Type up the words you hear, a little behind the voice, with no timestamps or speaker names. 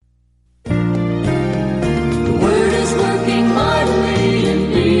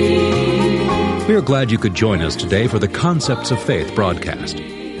We're glad you could join us today for the Concepts of Faith broadcast.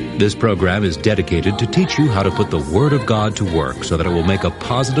 This program is dedicated to teach you how to put the Word of God to work so that it will make a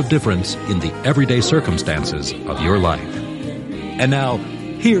positive difference in the everyday circumstances of your life. And now,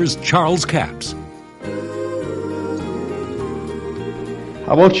 here's Charles Capps.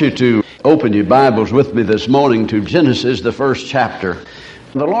 I want you to open your Bibles with me this morning to Genesis, the first chapter.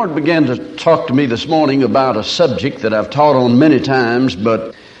 The Lord began to talk to me this morning about a subject that I've taught on many times,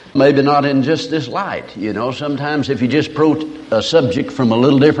 but maybe not in just this light. You know, sometimes if you just approach a subject from a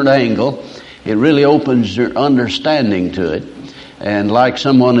little different angle, it really opens your understanding to it. And like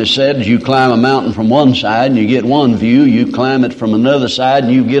someone has said, you climb a mountain from one side and you get one view, you climb it from another side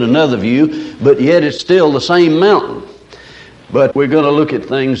and you get another view, but yet it's still the same mountain. But we're going to look at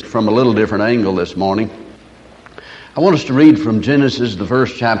things from a little different angle this morning. I want us to read from Genesis, the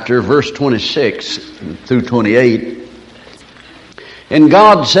first chapter, verse 26 through 28. And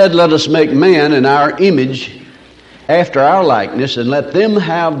God said, "Let us make man in our image, after our likeness, and let them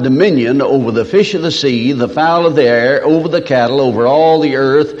have dominion over the fish of the sea, the fowl of the air, over the cattle, over all the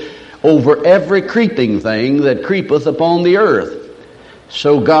earth, over every creeping thing that creepeth upon the earth."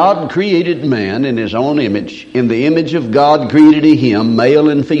 So God created man in his own image. In the image of God created he him, male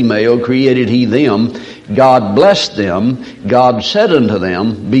and female created he them. God blessed them. God said unto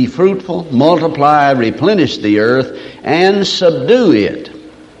them, "Be fruitful, multiply, replenish the earth, and subdue it,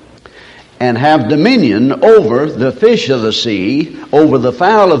 and have dominion over the fish of the sea, over the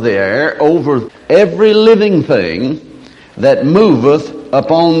fowl of the air, over every living thing that moveth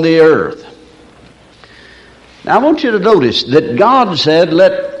upon the earth." Now I want you to notice that God said,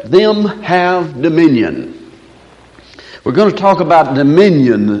 "Let them have dominion." We're going to talk about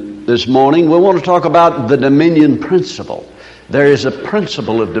dominion this morning. We want to talk about the dominion principle. There is a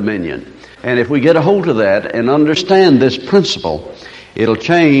principle of dominion. And if we get a hold of that and understand this principle, it'll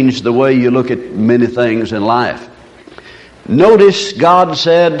change the way you look at many things in life. Notice God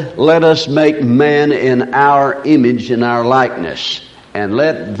said, "Let us make man in our image, in our likeness, and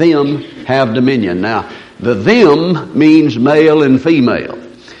let them have dominion." Now, the them means male and female.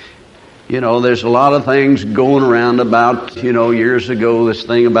 You know, there's a lot of things going around about, years ago, this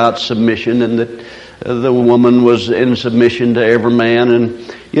thing about submission and that the woman was in submission to every man, and,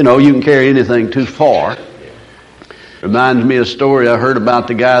 you can carry anything too far. Reminds me of a story I heard about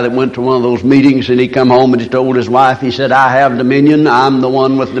the guy that went to one of those meetings and he come home and he told his wife, he said, "I have dominion. I'm the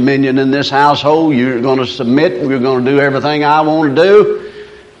one with dominion in this household. You're going to submit. You're going to do everything I want to do."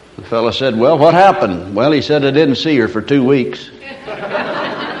 The fellow said, "Well, what happened?" "Well," he said, "I didn't see her for 2 weeks."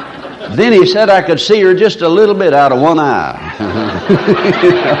 Then he said, "I could see her just a little bit out of one eye."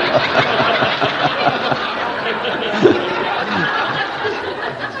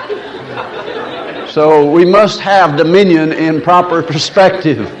 So we must have dominion in proper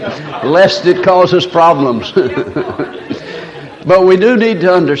perspective, lest it causes problems. But we do need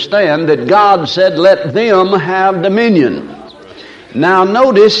to understand that God said, "Let them have dominion." Now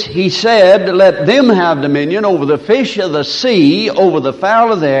notice, he said, "Let them have dominion over the fish of the sea, over the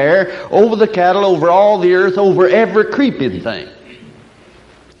fowl of the air, over the cattle, over all the earth, over every creeping thing."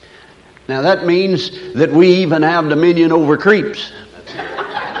 Now that means that we even have dominion over creeps.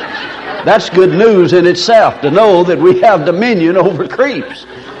 That's good news in itself, to know that we have dominion over creeps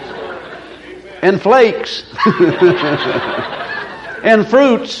and flakes and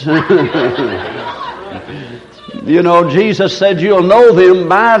fruits. Jesus said you'll know them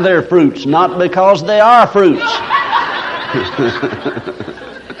by their fruits, not because they are fruits.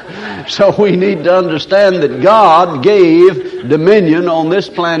 So we need to understand that God gave dominion on this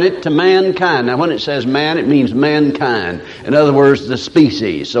planet to mankind. Now when it says man, it means mankind. In other words, the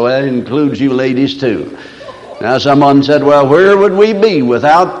species. So that includes you ladies too. Now someone said, "Well, where would we be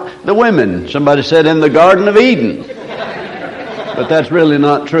without the women?" Somebody said, "In the Garden of Eden." But that's really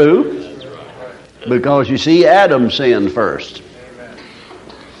not true. Because you see, Adam sinned first.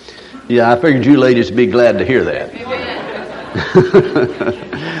 Yeah, I figured you ladies would be glad to hear that.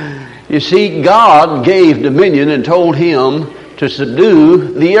 You see, God gave dominion and told him to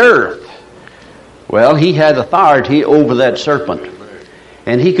subdue the earth. Well, he had authority over that serpent.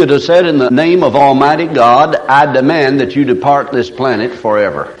 And he could have said, "In the name of Almighty God, I demand that you depart this planet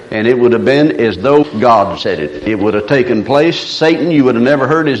forever." And it would have been as though God said it. It would have taken place. Satan, you would have never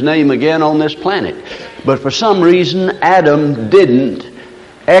heard his name again on this planet. But for some reason, Adam didn't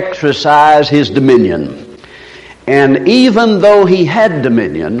exercise his dominion. And even though he had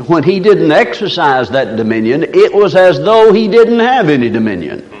dominion, when he didn't exercise that dominion, it was as though he didn't have any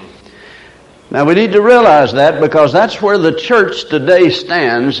dominion. Now we need to realize that, because that's where the church today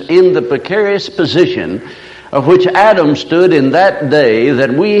stands, in the precarious position of which Adam stood in that day,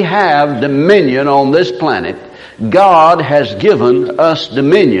 that we have dominion on this planet. God has given us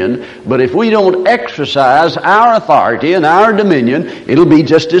dominion, but if we don't exercise our authority and our dominion, it'll be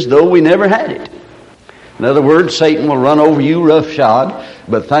just as though we never had it. In other words, Satan will run over you roughshod,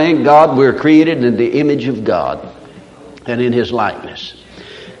 but thank God we're created in the image of God and in His likeness.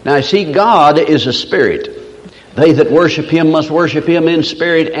 Now, you see, God is a spirit. They that worship Him must worship Him in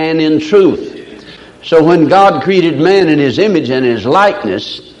spirit and in truth. So when God created man in His image and His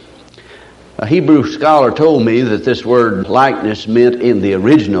likeness, a Hebrew scholar told me that this word likeness meant in the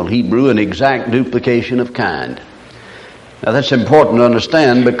original Hebrew an exact duplication of kind. Now that's important to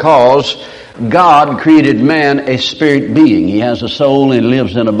understand, because God created man a spirit being. He has a soul and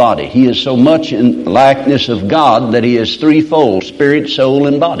lives in a body. He is so much in likeness of God that He is threefold: spirit, soul,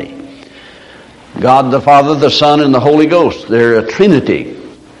 and body. God the Father, the Son, and the Holy Ghost. They're a trinity.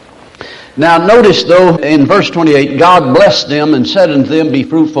 Now notice though, in verse 28, God blessed them and said unto them, be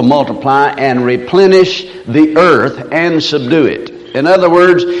fruitful, multiply, and replenish the earth and subdue it. In other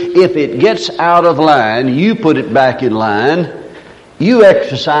words, if it gets out of line, you put it back in line. You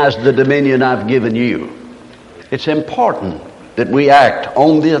exercise the dominion I've given you. It's important that we act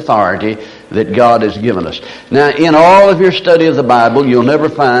on the authority that God has given us. Now, in all of your study of the Bible, you'll never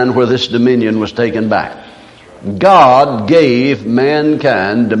find where this dominion was taken back. God gave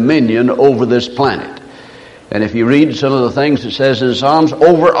mankind dominion over this planet. And if you read some of the things it says in Psalms,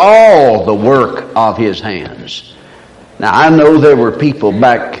 over all the work of His hands. Now, I know there were people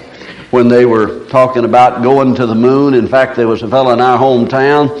back when they were talking about going to the moon. In fact, there was a fellow in our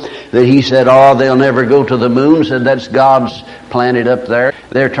hometown that he said, oh, they'll never go to the moon. Said that's God's planet up there.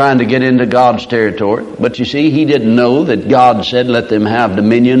 They're trying to get into God's territory. But you see, he didn't know that God said, let them have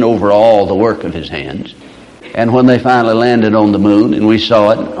dominion over all the work of His hands. And when they finally landed on the moon, and we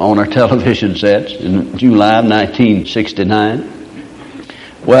saw it on our television sets in July of 1969,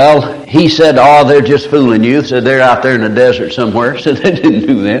 well, he said, oh, they're just fooling you. Said they're out there in the desert somewhere. Said they didn't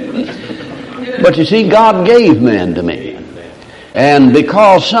do that. But you see, God gave man dominion. And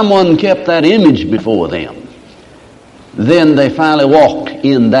because someone kept that image before them, then they finally walked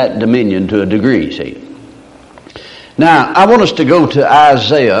in that dominion to a degree, see. Now, I want us to go to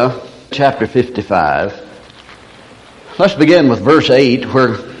Isaiah chapter 55. Let's begin with verse 8,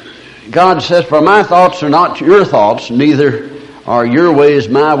 where God says, for my thoughts are not your thoughts, neither are your ways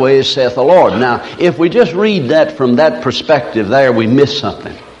my ways, saith the Lord. Now, if we just read that from that perspective there, we miss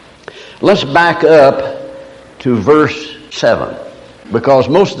something. Let's back up to verse 7, because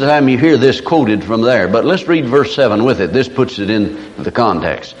most of the time you hear this quoted from there. But let's read verse 7 with it. This puts it in the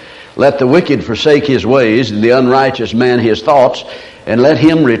context. Let the wicked forsake his ways, and the unrighteous man his thoughts, and let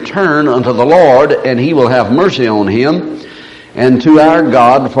him return unto the Lord, and He will have mercy on him, and to our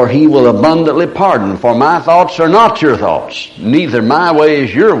God, for He will abundantly pardon. For my thoughts are not your thoughts, neither my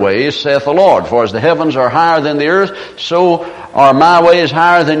ways your ways, saith the Lord. For as the heavens are higher than the earth, so are my ways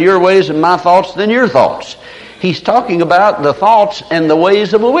higher than your ways, and my thoughts than your thoughts. He's talking about the thoughts and the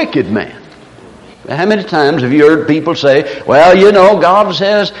ways of a wicked man. How many times have you heard people say, well, you know, God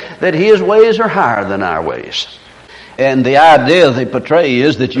says that His ways are higher than our ways. And the idea they portray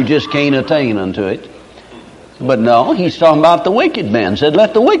is that you just can't attain unto it. But no, He's talking about the wicked man. Said,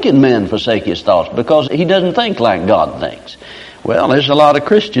 let the wicked man forsake his thoughts, because he doesn't think like God thinks. Well, there's a lot of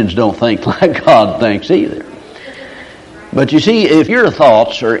Christians don't think like God thinks either. But you see, if your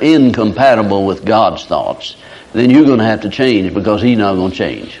thoughts are incompatible with God's thoughts, then you're going to have to change, because He's not going to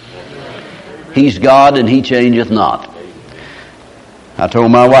change. He's God and He changeth not. I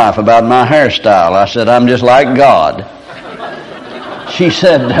told my wife about my hairstyle. I said, I'm just like God. She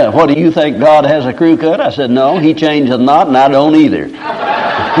said, what do you think, God has a crew cut? I said, no, He changeth not, and I don't either.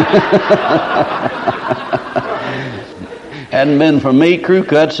 Hadn't been for me, crew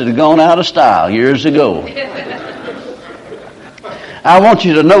cuts had gone out of style years ago. I want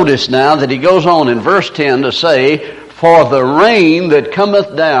you to notice now that he goes on in verse 10 to say, for the rain that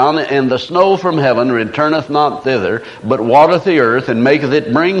cometh down and the snow from heaven returneth not thither, but watereth the earth, and maketh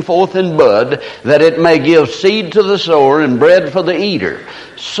it bring forth in bud, that it may give seed to the sower and bread for the eater.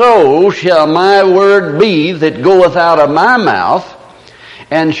 So shall my word be that goeth out of my mouth,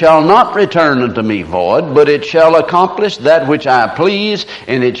 and shall not return unto me void, but it shall accomplish that which I please,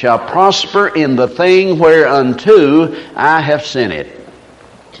 and it shall prosper in the thing whereunto I have sent it.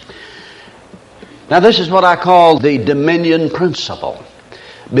 Now this is what I call the dominion principle,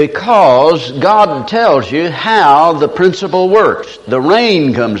 because God tells you how the principle works. The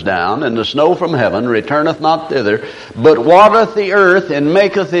rain comes down, and the snow from heaven returneth not thither, but watereth the earth, and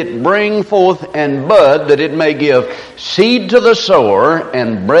maketh it bring forth and bud, that it may give seed to the sower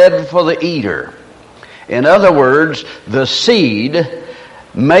and bread for the eater. In other words, the seed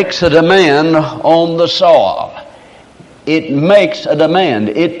makes a demand on the soil. It makes a demand.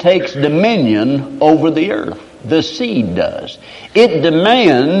 It takes dominion over the earth. The seed does. It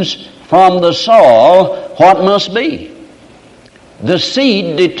demands from the soil what must be. The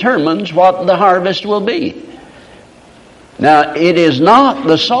seed determines what the harvest will be. Now, it is not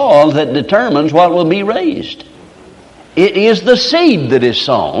the soil that determines what will be raised. It is the seed that is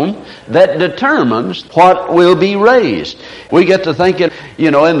sown that determines what will be raised. We get to thinking,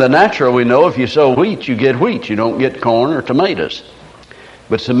 in the natural we know if you sow wheat, you get wheat. You don't get corn or tomatoes.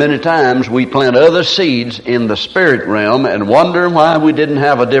 But so many times we plant other seeds in the spirit realm and wonder why we didn't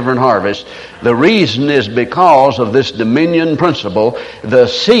have a different harvest. The reason is because of this dominion principle. The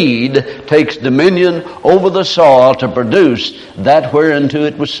seed takes dominion over the soil to produce that whereunto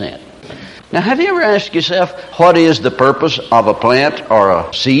it was sent. Now, have you ever asked yourself, what is the purpose of a plant or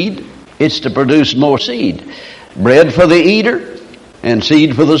a seed? It's to produce more seed. Bread for the eater and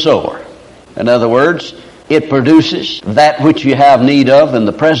seed for the sower. In other words, it produces that which you have need of in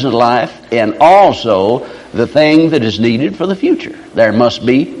the present life and also the thing that is needed for the future. There must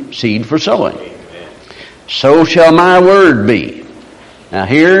be seed for sowing. So shall my word be. Now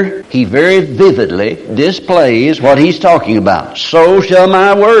here, he very vividly displays what he's talking about. So shall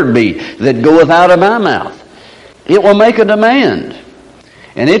my word be that goeth out of my mouth. It will make a demand,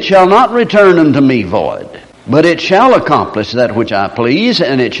 and it shall not return unto me void, but it shall accomplish that which I please,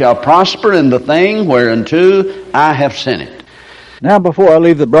 and it shall prosper in the thing whereunto I have sent it. Now, before I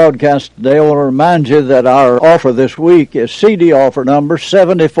leave the broadcast today, I want to remind you that our offer this week is CD offer number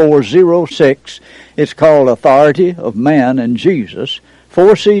 7406. It's called Authority of Man and Jesus.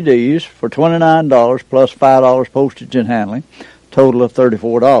 4 CDs for $29 plus $5 postage and handling, total of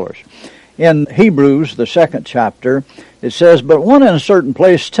 $34. In Hebrews, the 2nd chapter, it says, But one in a certain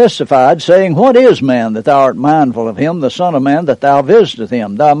place testified, saying, What is man that thou art mindful of him, the Son of Man that thou visitest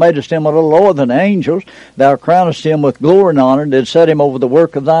him? Thou madest him a little lower than the angels, thou crownest him with glory and honor, and didst set him over the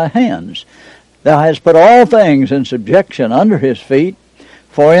work of thy hands. Thou hast put all things in subjection under his feet.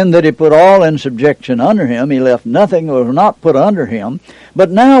 For in that he put all in subjection under him, he left nothing that was not put under him. But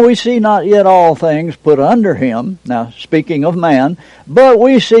now we see not yet all things put under him, now speaking of man, but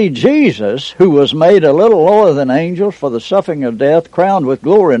we see Jesus, who was made a little lower than angels for the suffering of death, crowned with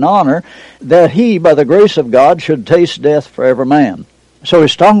glory and honor, that he, by the grace of God, should taste death for every man. So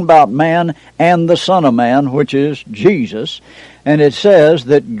he's talking about man and the Son of Man, which is Jesus. And it says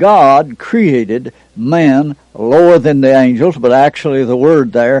that God created man lower than the angels, but actually the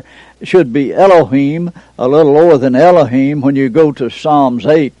word there should be Elohim, a little lower than Elohim. When you go to Psalms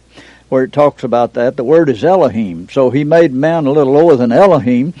 8, where it talks about that, the word is Elohim. So he made man a little lower than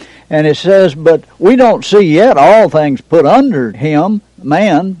Elohim. And it says, but we don't see yet all things put under him,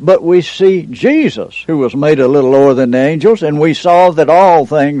 man, but we see Jesus, who was made a little lower than the angels, and we saw that all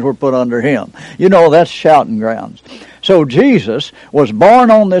things were put under him. That's shouting grounds. So Jesus was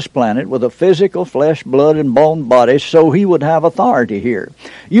born on this planet with a physical flesh, blood, and bone body, so he would have authority here.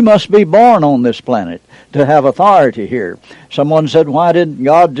 You must be born on this planet to have authority here. Someone said, why didn't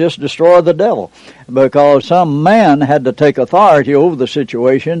God just destroy the devil? Because some man had to take authority over the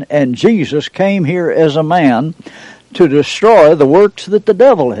situation, and Jesus came here as a man to destroy the works that the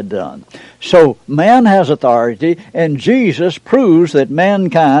devil had done. So man has authority, and Jesus proves that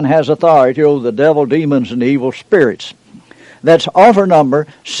mankind has authority over the devil, demons, and evil spirits. That's offer number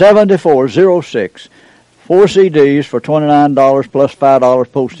 7406. 4 CDs for $29 plus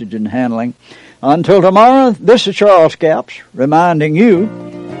 $5 postage and handling. Until tomorrow, this is Charles Capps reminding you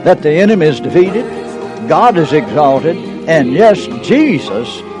that the enemy is defeated, God is exalted, and yes,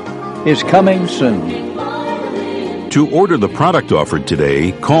 Jesus is coming soon. To order the product offered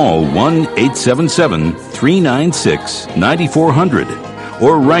today, call 1-877-396-9400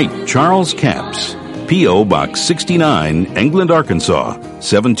 or write Charles Capps, P.O. Box 69, England, Arkansas,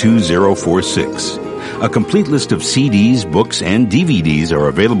 72046. A complete list of CDs, books, and DVDs are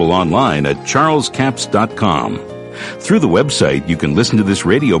available online at charlescapps.com. Through the website, you can listen to this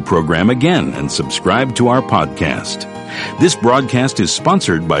radio program again and subscribe to our podcast. This broadcast is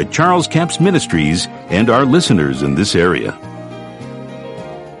sponsored by Charles Capps Ministries and our listeners in this area.